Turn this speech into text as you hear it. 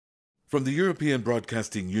From the European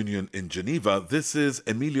Broadcasting Union in Geneva, this is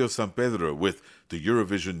Emilio Sampedro with the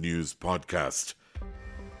Eurovision News Podcast.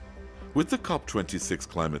 With the COP26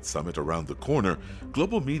 climate summit around the corner,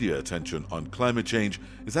 global media attention on climate change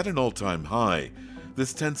is at an all-time high.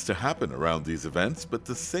 This tends to happen around these events, but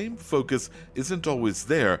the same focus isn't always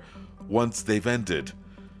there once they've ended.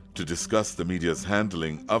 To discuss the media's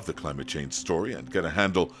handling of the climate change story and get a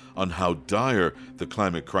handle on how dire the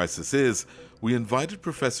climate crisis is, we invited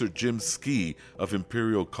Professor James Skea of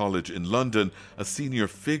Imperial College in London, a senior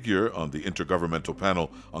figure on the Intergovernmental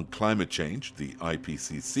Panel on Climate Change, the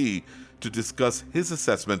IPCC, to discuss his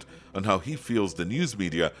assessment on how he feels the news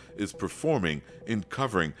media is performing in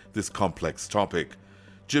covering this complex topic.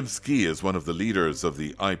 Jim Skea is one of the leaders of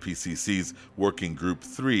the IPCC's Working Group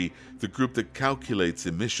 3, the group that calculates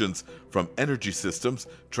emissions from energy systems,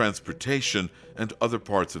 transportation, and other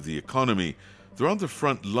parts of the economy. They're on the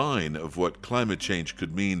front line of what climate change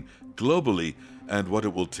could mean globally and what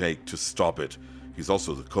it will take to stop it. He's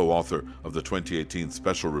also the co-author of the 2018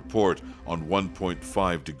 special report on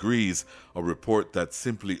 1.5 degrees, a report that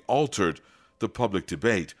simply altered the public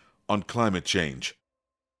debate on climate change.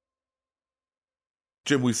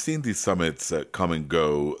 Jim, we've seen these summits come and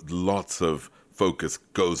go. Lots of focus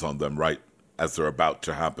goes on them right as they're about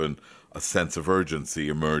to happen. A sense of urgency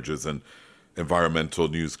emerges and environmental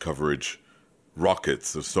news coverage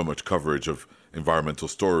rockets. There's so much coverage of environmental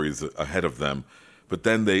stories ahead of them. But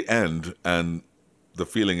then they end and the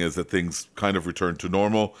feeling is that things kind of return to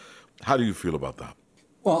normal. How do you feel about that?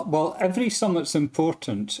 Well, every summit's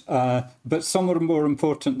important, but some are more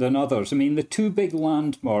important than others. I mean, the two big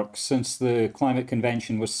landmarks since the Climate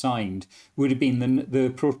Convention was signed would have been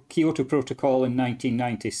the Kyoto Protocol in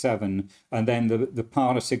 1997 and then the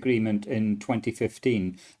Paris Agreement in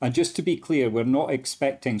 2015. And just to be clear, we're not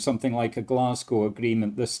expecting something like a Glasgow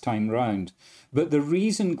Agreement this time round. But the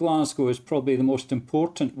reason Glasgow is probably the most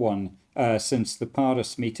important one since the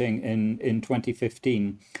Paris meeting in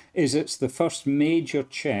 2015 is it's the first major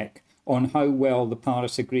check on how well the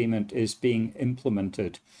Paris Agreement is being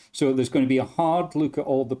implemented. So there's going to be a hard look at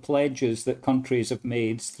all the pledges that countries have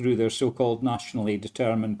made through their so-called nationally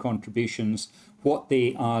determined contributions, what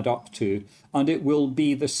they add up to, and it will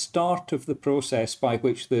be the start of the process by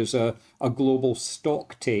which there's a global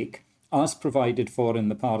stock take as provided for in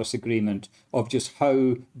the Paris Agreement, of just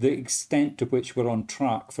how the extent to which we're on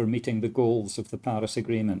track for meeting the goals of the Paris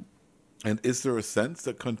Agreement. And is there a sense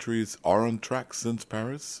that countries are on track since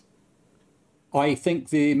Paris? I think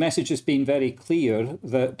the message has been very clear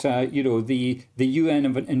that, the UN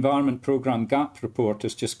Environment Programme GAP report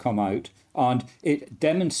has just come out, and it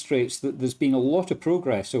demonstrates that there's been a lot of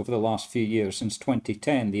progress over the last few years since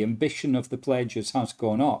 2010. The ambition of the pledges has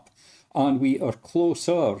gone up, and we are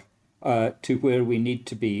closer to where we need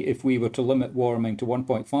to be if we were to limit warming to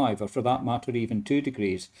 1.5 or for that matter even 2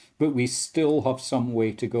 degrees, but we still have some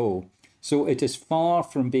way to go. So it is far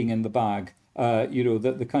from being in the bag,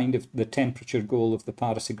 that the temperature goal of the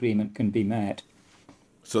Paris Agreement can be met.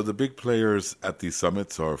 So the big players at these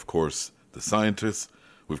summits are, of course, the scientists,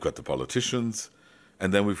 we've got the politicians,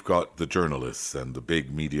 and then we've got the journalists and the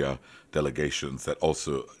big media delegations that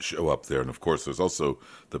also show up there. And of course, there's also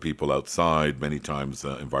the people outside. Many times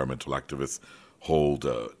environmental activists hold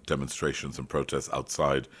demonstrations and protests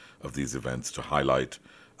outside of these events to highlight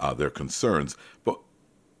their concerns. But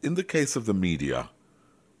in the case of the media,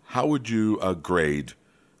 how would you grade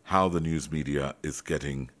how the news media is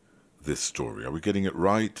getting this story? Are we getting it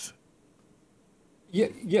right? Yeah.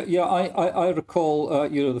 I recall,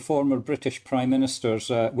 the former British Prime Minister's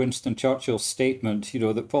Winston Churchill's statement,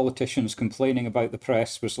 that politicians complaining about the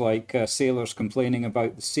press was like sailors complaining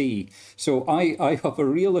about the sea. So I have a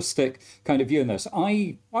realistic kind of view on this.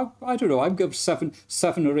 I don't know. I'd give 7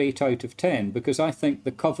 or 8 out of 10 because I think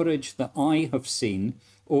the coverage that I have seen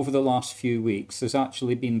over the last few weeks has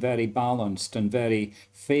actually been very balanced and very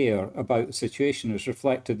fair about the situation, as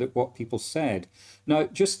reflected at what people said. Now,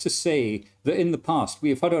 just to say that in the past, we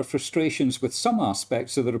have had our frustrations with some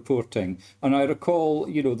aspects of the reporting. And I recall,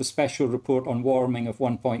 the special report on warming of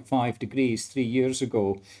 1.5 degrees 3 years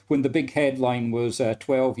ago, when the big headline was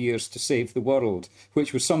 12 years to save the world,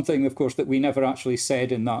 which was something, of course, that we never actually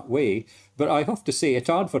said in that way. But I have to say it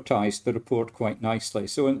advertised the report quite nicely.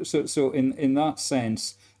 So in that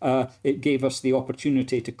sense, it gave us the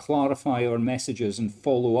opportunity to clarify our messages and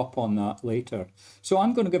follow up on that later. So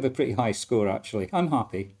I'm going to give a pretty high score, actually. I'm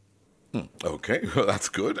happy. Okay, well, that's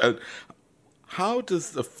good. How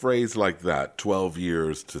does a phrase like that, 12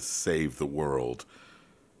 years to save the world,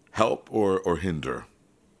 help or hinder?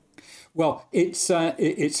 Well, it's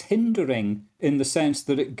hindering in the sense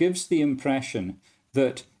that it gives the impression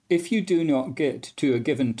that if you do not get to a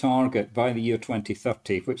given target by the year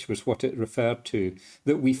 2030, which was what it referred to,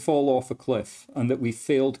 that we fall off a cliff and that we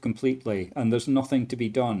failed completely and there's nothing to be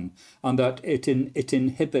done, and that it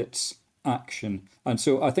inhibits action. And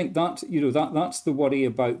so I think that, that's the worry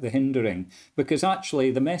about the hindering, because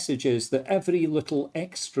actually the message is that every little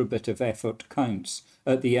extra bit of effort counts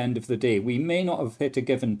at the end of the day. We may not have hit a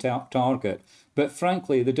given target, but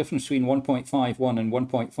frankly, the difference between 1.51 and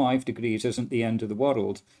 1.5 degrees isn't the end of the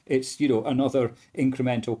world. It's, another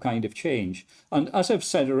incremental kind of change. And as I've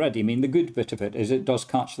said already, I mean, the good bit of it is it does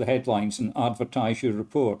catch the headlines and advertise your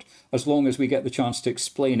report, as long as we get the chance to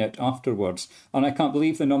explain it afterwards. And I can't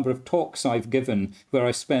believe the number of talks I've given where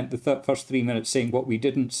I spent the first 3 minutes saying what we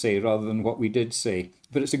didn't say rather than what we did say.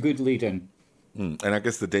 But it's a good lead-in. And I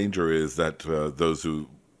guess the danger is that those who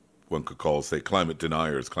one could call, say, climate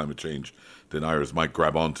deniers, climate change deniers, might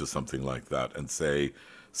grab onto something like that and say,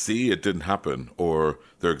 see, it didn't happen, or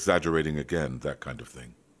they're exaggerating again, that kind of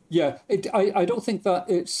thing. Yeah, I don't think that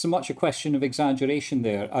it's so much a question of exaggeration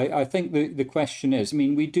there. I think the question is, I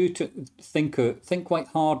mean, we do think quite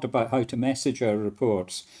hard about how to message our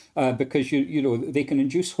reports because, they can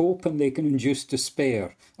induce hope and they can induce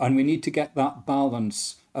despair. And we need to get that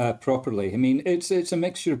balance properly. I mean, it's a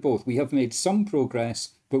mixture of both. We have made some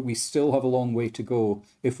progress, but we still have a long way to go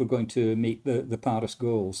if we're going to meet the Paris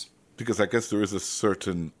goals. Because I guess there is a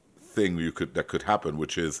certain thing that could happen,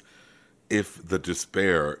 which is, if the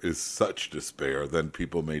despair is such despair, then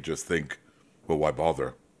people may just think, well, why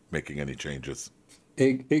bother making any changes?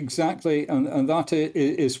 Exactly, and that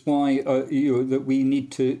is why that we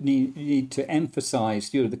need to emphasise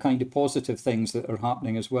the kind of positive things that are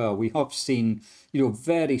happening as well. We have seen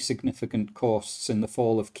very significant costs in the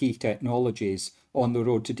fall of key technologies on the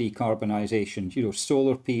road to decarbonisation.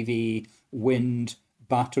 Solar PV, wind,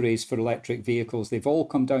 batteries for electric vehicles, they've all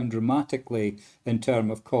come down dramatically in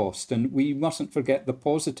terms of cost. And we mustn't forget the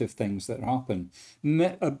positive things that happen.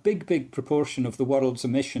 A big proportion of the world's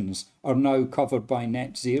emissions are now covered by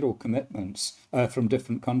net zero commitments from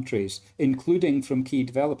different countries, including from key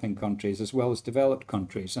developing countries as well as developed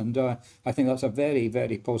countries. And I think that's a very,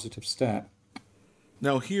 very positive step.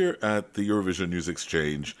 Now, here at the Eurovision News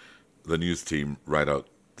Exchange, the news team right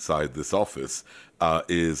outside this office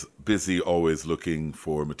is busy always looking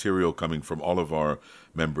for material coming from all of our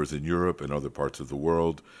members in Europe and other parts of the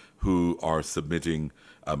world who are submitting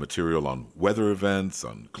material on weather events,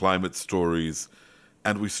 on climate stories.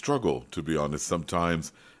 And we struggle, to be honest,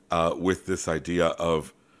 sometimes with this idea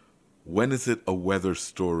of when is it a weather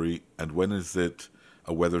story and when is it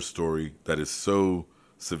a weather story that is so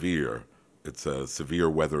severe, it's a severe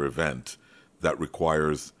weather event that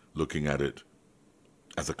requires looking at it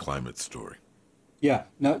as a climate story. Yeah.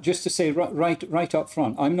 Now, just to say right up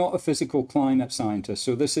front, I'm not a physical climate scientist,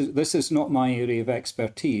 so this is not my area of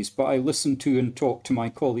expertise. But I listen to and talk to my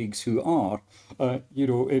colleagues who are,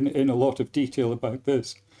 in a lot of detail about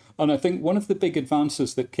this. And I think one of the big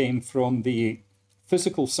advances that came from the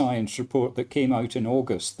physical science report that came out in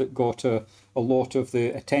August, that got a lot of the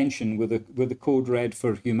attention with the Code Red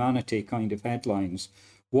for Humanity kind of headlines,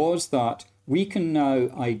 was that we can now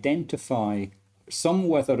identify some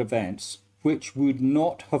weather events which would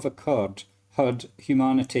not have occurred had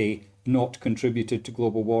humanity not contributed to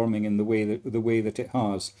global warming in the way that it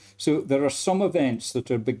has. So there are some events that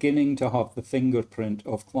are beginning to have the fingerprint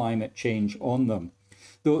of climate change on them.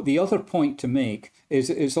 Though the other point to make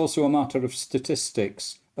is also a matter of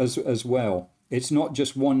statistics as well. It's not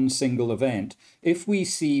just one single event. If we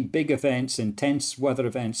see big events, intense weather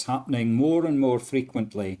events happening more and more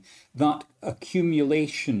frequently, that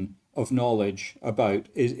accumulation of knowledge about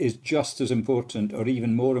is just as important or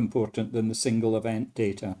even more important than the single event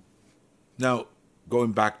data. Now,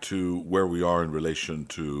 going back to where we are in relation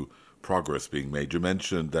to progress being made, you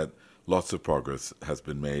mentioned that lots of progress has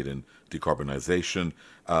been made in decarbonization.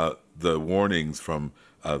 The warnings from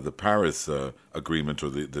the Paris agreement or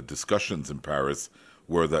the discussions in Paris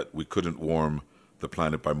were that we couldn't warm the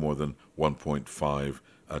planet by more than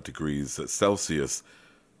 1.5 degrees Celsius.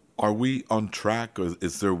 Are we on track, or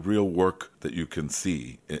is there real work that you can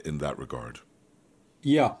see in that regard?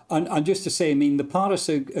 Yeah, and just to say, I mean, the Paris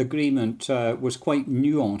Agreement was quite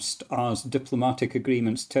nuanced, as diplomatic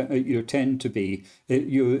agreements tend to be.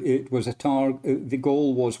 It was the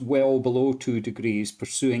goal was well below 2 degrees,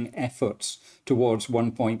 pursuing efforts towards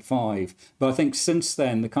 1.5. But I think since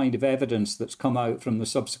then, the kind of evidence that's come out from the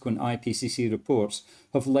subsequent IPCC reports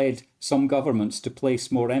have led some governments to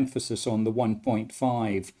place more emphasis on the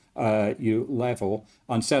 1.5 level,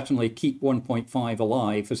 and certainly keep 1.5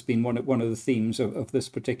 alive has been one of the themes of this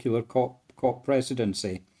particular COP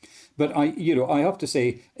presidency. But I have to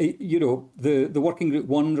say, the Working Group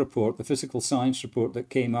 1 report, the physical science report that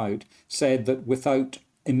came out, said that without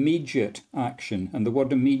immediate action, and the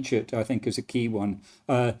word immediate I think is a key one,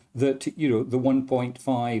 that the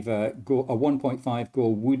 1.5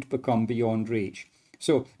 goal would become beyond reach.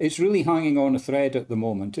 So it's really hanging on a thread at the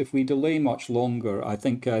moment. If we delay much longer, I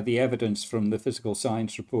think the evidence from the physical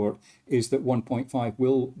science report is that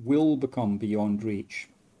 1.5 will become beyond reach.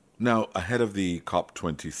 Now, ahead of the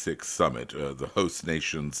COP26 summit, the host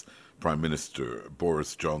nation's Prime Minister,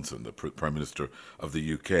 Boris Johnson, the Prime Minister of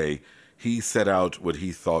the UK, he set out what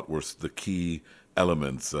he thought were the key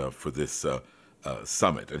elements for this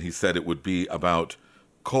summit. And he said it would be about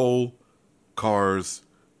coal, cars,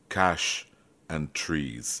 cash, and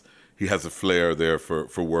trees. He has a flair there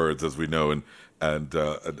for words, as we know, and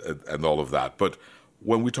all of that. But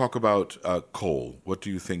when we talk about coal, what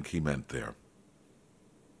do you think he meant there?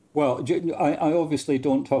 Well, I obviously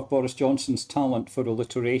don't have Boris Johnson's talent for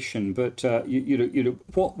alliteration, but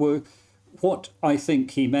what I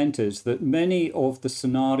think he meant is that many of the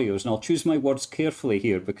scenarios, and I'll choose my words carefully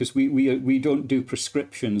here because we don't do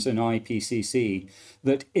prescriptions in IPCC,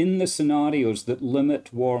 that in the scenarios that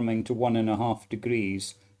limit warming to 1.5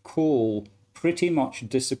 degrees, coal pretty much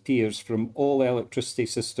disappears from all electricity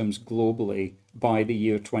systems globally by the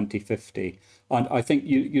year 2050. And I think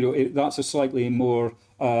that's a slightly more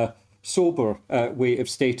sober way of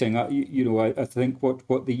stating. I think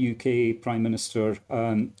what the UK Prime Minister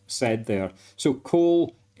said there. So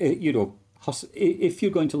coal, if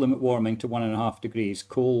you're going to limit warming to 1.5 degrees,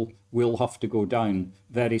 coal will have to go down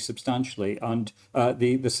very substantially. And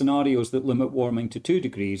the scenarios that limit warming to 2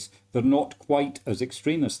 degrees, they're not quite as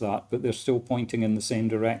extreme as that, but they're still pointing in the same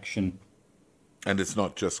direction. And it's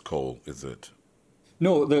not just coal, is it?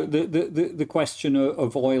 No, the question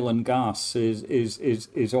of oil and gas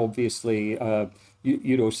is obviously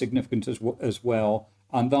significant as well,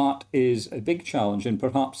 and that is a big challenge, and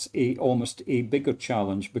perhaps almost a bigger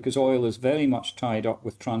challenge, because oil is very much tied up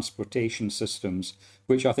with transportation systems,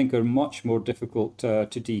 which I think are much more difficult to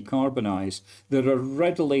decarbonise. There are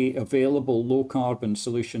readily available low carbon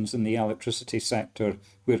solutions in the electricity sector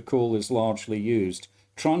where coal is largely used.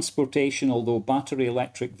 Transportation, although battery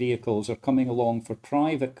electric vehicles are coming along for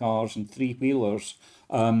private cars and three-wheelers,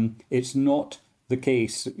 it's not the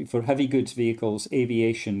case for heavy goods vehicles,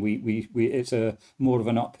 aviation. It's a more of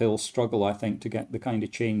an uphill struggle, I think, to get the kind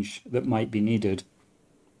of change that might be needed.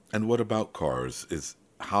 And what about cars?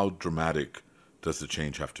 How dramatic does the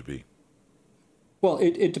change have to be? Well,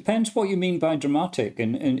 it depends what you mean by dramatic,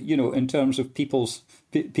 and in terms of people's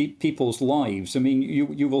lives. I mean,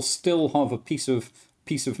 you will still have a piece of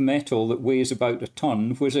metal that weighs about a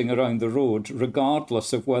ton whizzing around the road,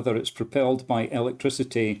 regardless of whether it's propelled by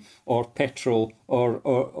electricity or petrol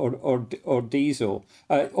or diesel.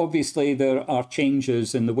 Obviously, there are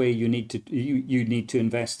changes in the way you need to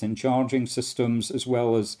invest in charging systems, as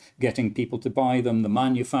well as getting people to buy them. The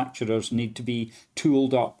manufacturers need to be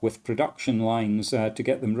tooled up with production lines to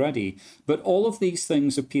get them ready. But all of these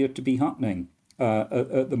things appear to be happening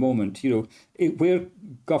at the moment. Where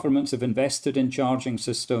governments have invested in charging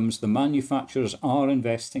systems, the manufacturers are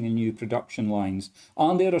investing in new production lines,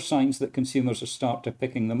 and there are signs that consumers are starting to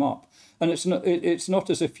picking them up. And it's not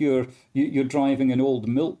as if you're driving an old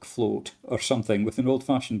milk float or something with an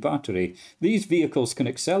old-fashioned battery. These vehicles can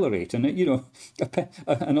accelerate, and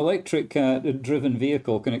an electric driven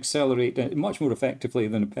vehicle can accelerate much more effectively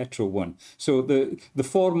than a petrol one. So the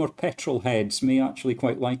former petrol heads may actually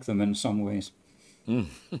quite like them in some ways.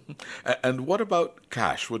 And what about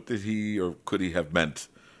cash? What did he or could he have meant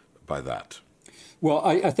by that? Well,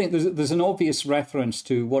 I think there's an obvious reference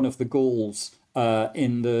to one of the goals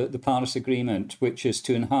in the Paris Agreement, which is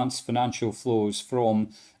to enhance financial flows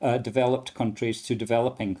from developed countries to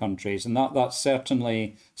developing countries, and that's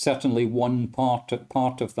certainly one part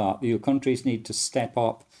of that. Countries need to step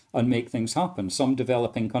up and make things happen. Some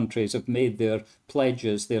developing countries have made their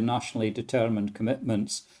pledges, their nationally determined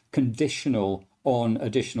commitments, conditional on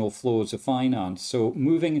additional flows of finance. So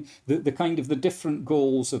moving the kind of the different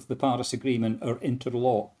goals of the Paris Agreement are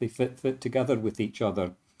interlocked. They fit together with each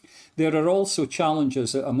other. There are also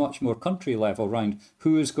challenges at a much more country level around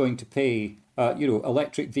who is going to pay.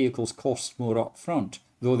 Electric vehicles cost more up front,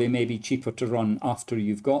 though they may be cheaper to run after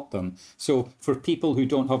you've got them. So for people who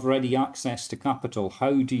don't have ready access to capital,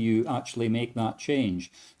 how do you actually make that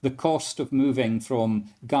change? The cost of moving from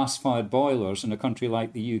gas-fired boilers in a country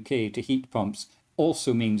like the UK to heat pumps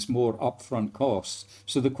also means more upfront costs.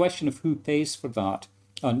 So the question of who pays for that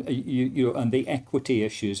and and the equity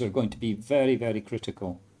issues are going to be very, very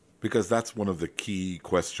critical. Because that's one of the key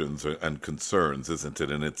questions and concerns, isn't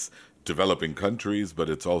it? And it's developing countries, but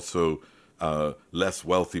it's also less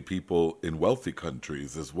wealthy people in wealthy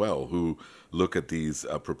countries as well who look at these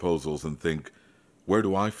proposals and think, where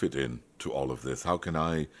do I fit in to all of this? How can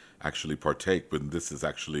I actually partake when this is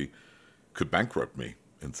actually could bankrupt me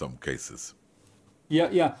in some cases?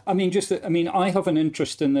 Yeah. I mean, I have an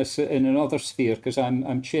interest in this in another sphere because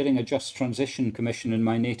I'm chairing a Just Transition Commission in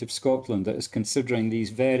my native Scotland that is considering these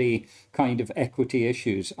very kind of equity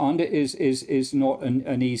issues, and it is not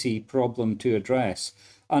an easy problem to address.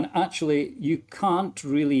 And actually, you can't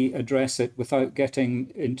really address it without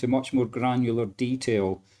getting into much more granular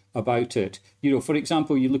detail about it. For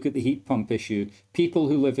example, you look at the heat pump issue. People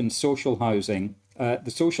who live in social housing.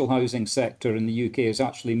 The social housing sector in the UK has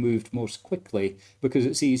actually moved most quickly because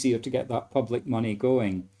it's easier to get that public money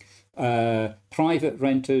going. Private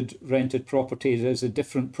rented properties is a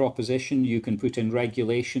different proposition. You can put in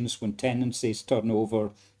regulations when tenancies turn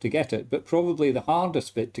over to get it. But probably the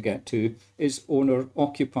hardest bit to get to is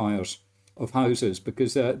owner-occupiers of houses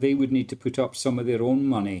because they would need to put up some of their own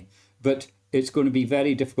money. But it's going to be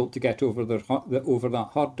very difficult to get over that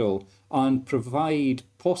hurdle and provide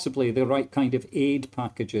possibly the right kind of aid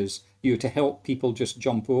packages to help people just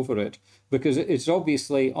jump over it. Because it's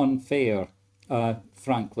obviously unfair,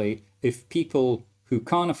 frankly, if people who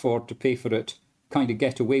can't afford to pay for it kind of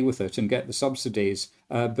get away with it and get the subsidies,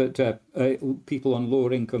 but people on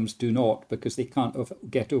lower incomes do not because they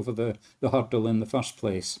can't get over the hurdle in the first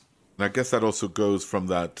place. And I guess that also goes from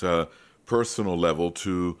that personal level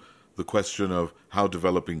to the question of how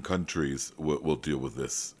developing countries will deal with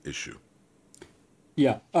this issue.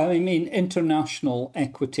 Yeah, I mean, international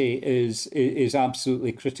equity is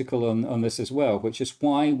absolutely critical on this as well, which is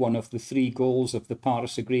why one of the three goals of the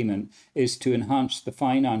Paris Agreement is to enhance the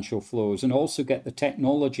financial flows and also get the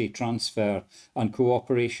technology transfer and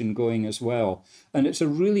cooperation going as well. And it's a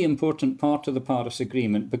really important part of the Paris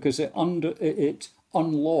Agreement because it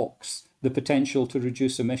unlocks the potential to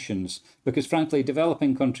reduce emissions, because frankly,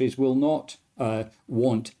 developing countries will not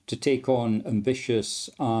want to take on ambitious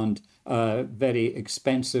and very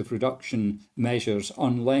expensive reduction measures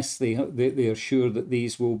unless they are sure that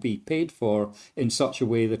these will be paid for in such a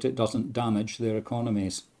way that it doesn't damage their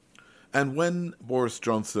economies. And when Boris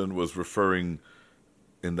Johnson was referring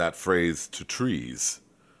in that phrase to trees,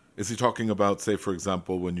 is he talking about, say, for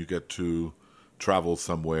example, when you get to travel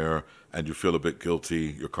somewhere and you feel a bit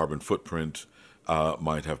guilty, your carbon footprint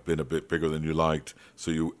might have been a bit bigger than you liked,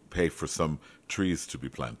 so you pay for some trees to be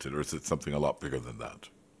planted, or is it something a lot bigger than that?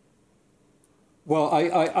 Well,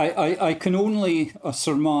 I can only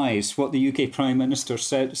surmise what the UK Prime Minister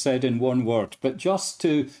said in one word, but just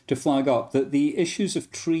to flag up that the issues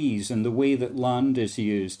of trees and the way that land is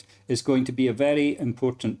used is going to be a very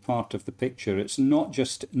important part of the picture. It's not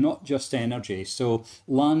just energy. So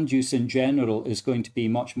land use in general is going to be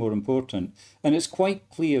much more important. And it's quite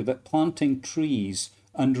clear that planting trees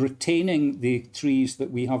and retaining the trees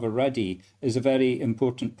that we have already is a very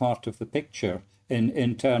important part of the picture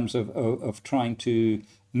in terms of trying to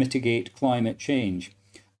mitigate climate change.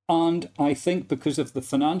 And I think because of the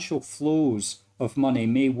financial flows of money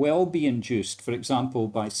may well be induced, for example,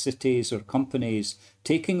 by cities or companies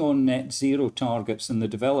taking on net zero targets in the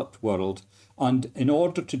developed world. And in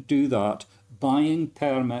order to do that, buying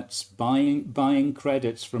permits, buying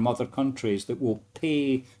credits from other countries that will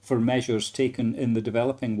pay for measures taken in the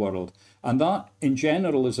developing world. And that, in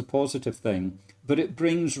general, is a positive thing, but it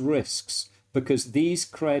brings risks because these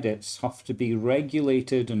credits have to be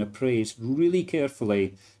regulated and appraised really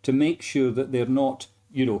carefully to make sure that they're not,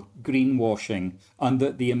 greenwashing and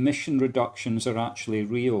that the emission reductions are actually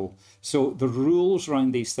real. So the rules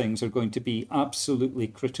around these things are going to be absolutely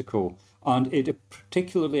critical. And it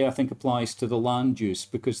particularly, I think, applies to the land use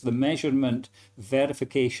because the measurement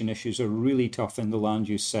verification issues are really tough in the land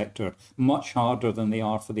use sector, much harder than they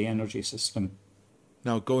are for the energy system.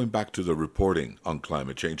 Now, going back to the reporting on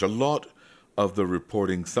climate change, a lot of the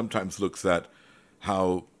reporting sometimes looks at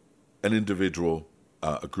how an individual,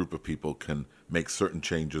 a group of people can make certain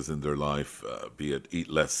changes in their life, be it eat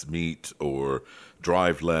less meat or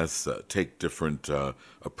drive less, take different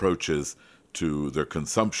approaches to their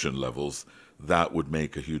consumption levels. That would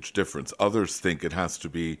make a huge difference. Others think it has to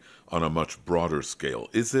be on a much broader scale.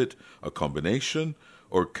 Is it a combination,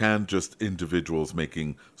 or can just individuals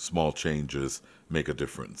making small changes make a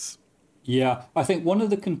difference? Yeah, I think one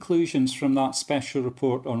of the conclusions from that special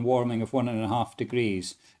report on warming of 1.5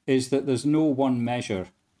 degrees is that there's no one measure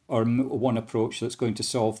or one approach that's going to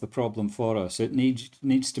solve the problem for us. It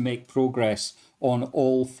needs to make progress on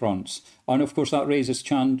all fronts. And of course, that raises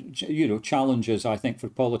challenges, I think, for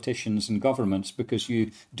politicians and governments, because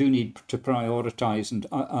you do need to prioritise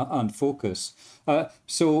and focus.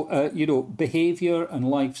 Behaviour and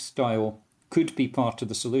lifestyle could be part of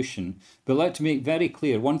the solution. But let's make very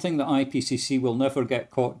clear, one thing that IPCC will never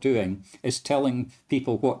get caught doing is telling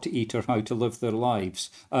people what to eat or how to live their lives.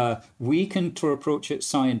 We can approach it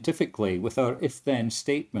scientifically with our if-then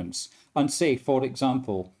statements and say, for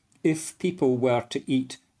example, if people were to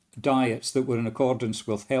eat diets that were in accordance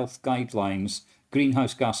with health guidelines,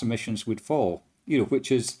 greenhouse gas emissions would fall.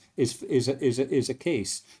 Which is a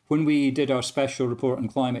case. When we did our special report on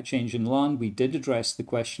climate change and land, we did address the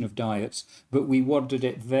question of diets, but we worded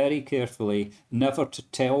it very carefully, never to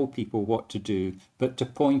tell people what to do, but to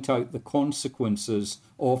point out the consequences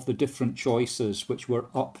of the different choices which were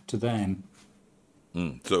up to them.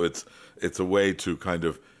 So it's a way to kind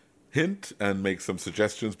of hint and make some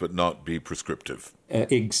suggestions, but not be prescriptive.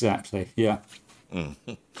 Exactly, yeah.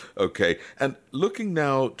 Okay, and looking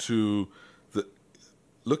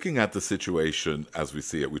at the situation as we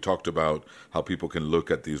see it, we talked about how people can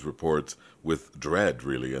look at these reports with dread,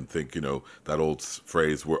 really, and think, that old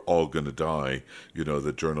phrase, we're all going to die,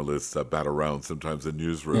 that journalists bat around sometimes in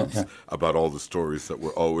newsrooms about all the stories that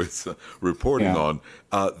we're always reporting on.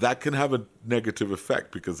 That can have a negative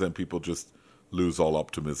effect, because then people just lose all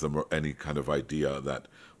optimism or any kind of idea that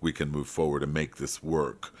we can move forward and make this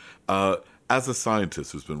work. As a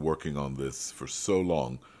scientist who's been working on this for so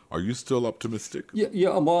long, are you still optimistic?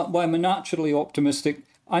 Yeah. Well, I'm a naturally optimistic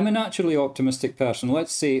person.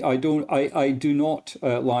 Let's say I do not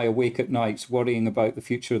lie awake at nights worrying about the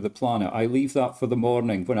future of the planet. I leave that for the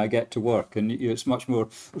morning when I get to work, and it's much more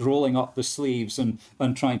rolling up the sleeves and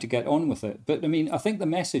trying to get on with it. But I think the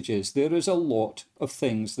message is there is a lot of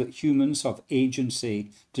things that humans have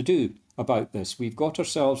agency to do about this. We've got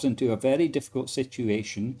ourselves into a very difficult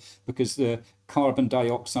situation because the carbon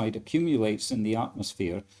dioxide accumulates in the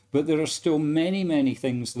atmosphere, but there are still many, many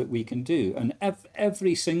things that we can do. And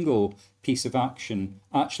every single piece of action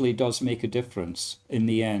actually does make a difference in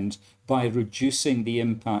the end by reducing the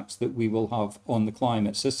impacts that we will have on the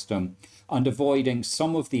climate system and avoiding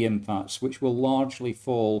some of the impacts which will largely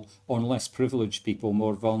fall on less privileged people,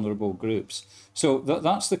 more vulnerable groups. So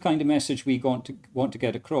that's the kind of message we want to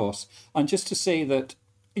get across. And just to say that,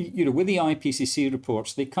 with the IPCC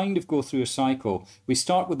reports, they kind of go through a cycle. We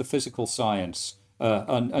start with the physical science,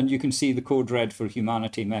 and you can see the Code Red for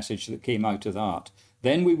Humanity message that came out of that.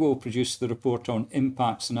 Then we will produce the report on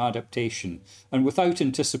impacts and adaptation. And without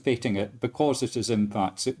anticipating it, because it is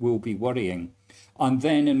impacts, it will be worrying. And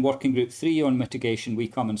then in Working Group 3 on mitigation, we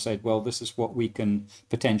come and said, well, this is what we can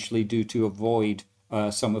potentially do to avoid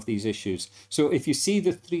some of these issues. So if you see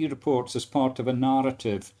the 3 reports as part of a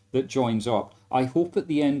narrative that joins up, I hope at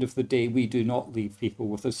the end of the day we do not leave people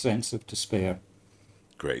with a sense of despair.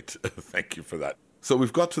 Great. Thank you for that. So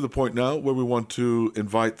we've got to the point now where we want to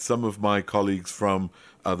invite some of my colleagues from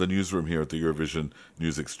the newsroom here at the Eurovision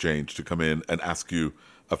News Exchange to come in and ask you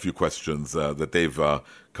a few questions that they've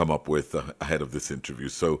come up with ahead of this interview.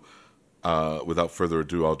 So without further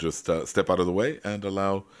ado, I'll just step out of the way and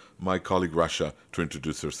allow my colleague Rasha to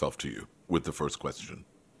introduce herself to you with the first question.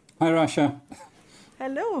 Hi, Rasha.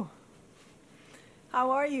 Hello.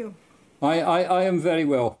 How are you? I am very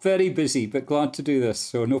well. Very busy, but glad to do this,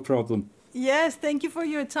 so no problem. Yes, thank you for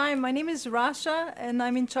your time. My name is Rasha, and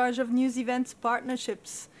I'm in charge of news events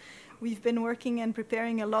partnerships. We've been working and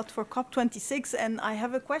preparing a lot for COP26, and I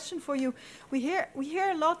have a question for you. We hear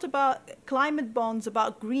a lot about climate bonds,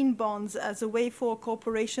 about green bonds as a way for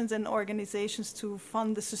corporations and organizations to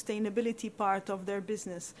fund the sustainability part of their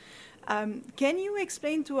business. Can you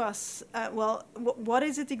explain to us, what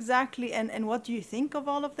is it exactly, and what do you think of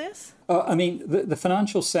all of this? The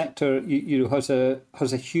financial sector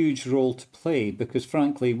has a huge role to play, because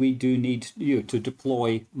frankly we do need to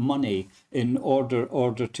deploy money in order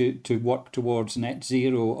to work towards net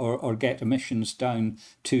zero or get emissions down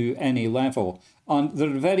to any level. And there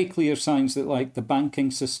are very clear signs that, like, the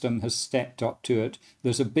banking system has stepped up to it.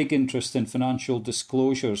 There's a big interest in financial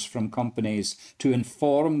disclosures from companies to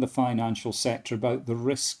inform the financial sector about the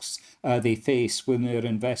risks they face when they're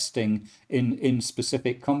investing in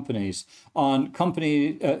specific companies. And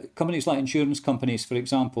companies like insurance companies, for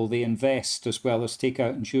example, they invest as well as take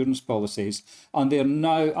out insurance policies. And they're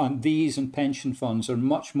now, and these and pension funds are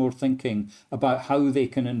much more thinking about how they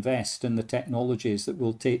can invest in the technologies that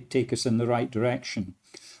will take us in the right direction.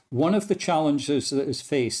 One of the challenges that is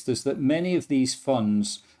faced is that many of these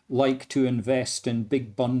funds like to invest in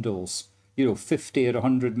big bundles, $50 or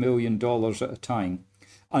 $100 million at a time.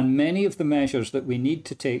 And many of the measures that we need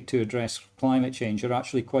to take to address climate change are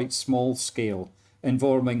actually quite small scale,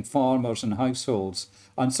 involving farmers and households.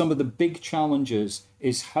 And some of the big challenges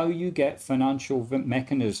is how you get financial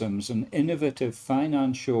mechanisms and innovative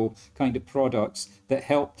financial kind of products that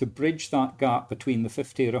help to bridge that gap between the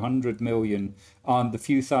 50 or 100 million and the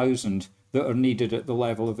few thousand that are needed at the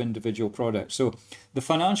level of individual products. So the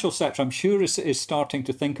financial sector, I'm sure, is starting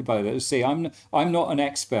to think about it. As I say, I'm not an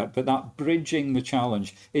expert, but that bridging the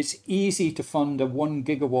challenge. It's easy to fund a 1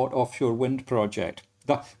 gigawatt offshore wind project.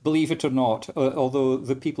 Believe it or not, although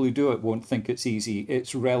the people who do it won't think it's easy,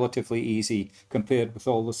 it's relatively easy compared with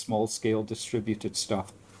all the small-scale distributed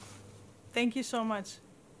stuff. Thank you so much.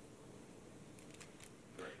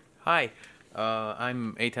 Hi,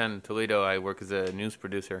 I'm Eitan Toledo. I work as a news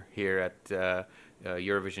producer here at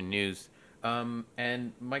Eurovision News.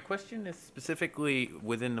 And my question is specifically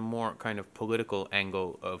within the more kind of political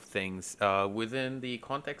angle of things, within the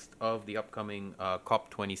context of the upcoming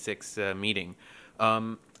COP26 meeting.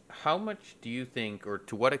 How much do you think, or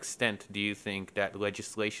to what extent do you think that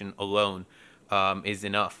legislation alone is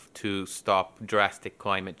enough to stop drastic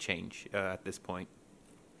climate change at this point?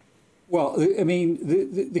 Well, I mean,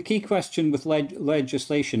 the key question with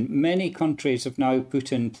legislation, many countries have now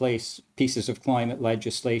put in place pieces of climate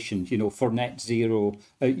legislation, for net zero.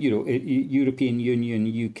 European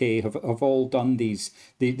Union, UK have all done these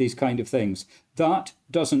kind of things. That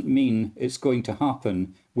doesn't mean it's going to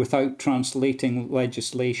happen without translating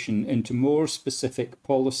legislation into more specific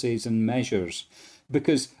policies and measures.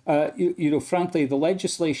 Because, frankly, the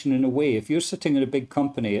legislation, in a way, if you're sitting in a big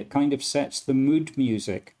company, it kind of sets the mood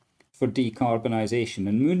music for decarbonisation.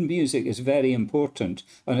 And mood music is very important.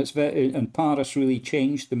 And Paris really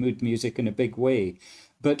changed the mood music in a big way.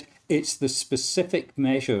 But it's the specific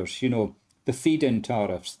measures, the feed-in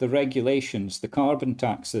tariffs, the regulations, the carbon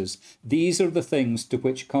taxes. These are the things to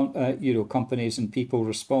which companies and people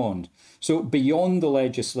respond. So beyond the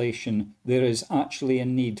legislation, there is actually a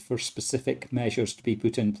need for specific measures to be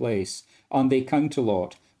put in place, and they count a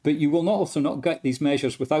lot. But you will also not get these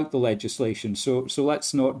measures without the legislation. So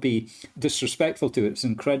let's not be disrespectful to it. It's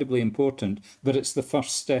incredibly important, but it's the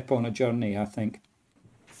first step on a journey, I think.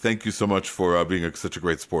 Thank you so much for being such a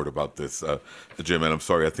great sport about this, Jim. And I'm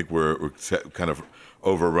sorry, I think we're kind of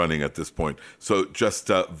overrunning at this point. So just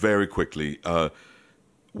very quickly,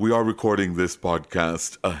 we are recording this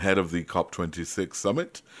podcast ahead of the COP26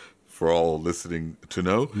 summit, for all listening to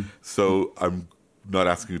know. Mm-hmm. So I'm not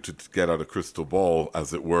asking you to get out a crystal ball,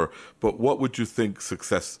 as it were, but what would you think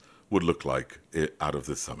success would look like out of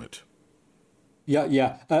this summit?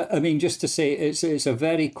 Yeah. I mean, just to say, it's a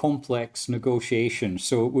very complex negotiation.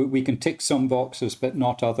 So we can tick some boxes, but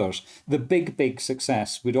not others. The big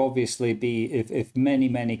success would obviously be if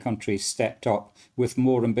many countries stepped up with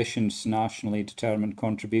more ambitious nationally determined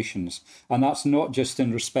contributions. And that's not just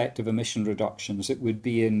in respect of emission reductions. It would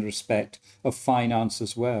be in respect of finance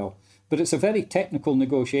as well. But it's a very technical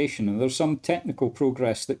negotiation, and there's some technical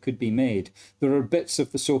progress that could be made. There are bits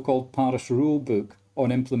of the so-called Paris Rule Book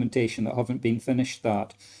on implementation that haven't been finished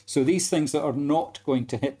that. So these things that are not going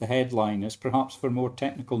to hit the headline is perhaps for more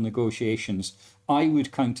technical negotiations. I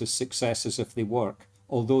would count as successes if they work,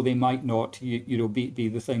 although they might not be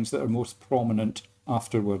the things that are most prominent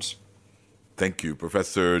afterwards. Thank you,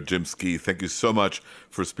 Professor James Skea. Thank you so much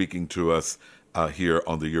for speaking to us here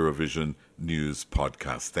on the Eurovision News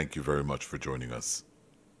podcast. Thank you very much for joining us.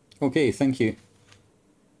 Okay, thank you.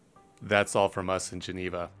 That's all from us in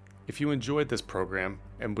Geneva. If you enjoyed this program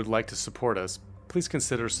and would like to support us, please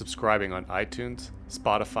consider subscribing on iTunes,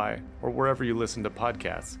 Spotify, or wherever you listen to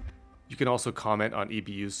podcasts. You can also comment on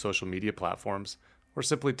EBU's social media platforms or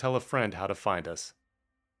simply tell a friend how to find us.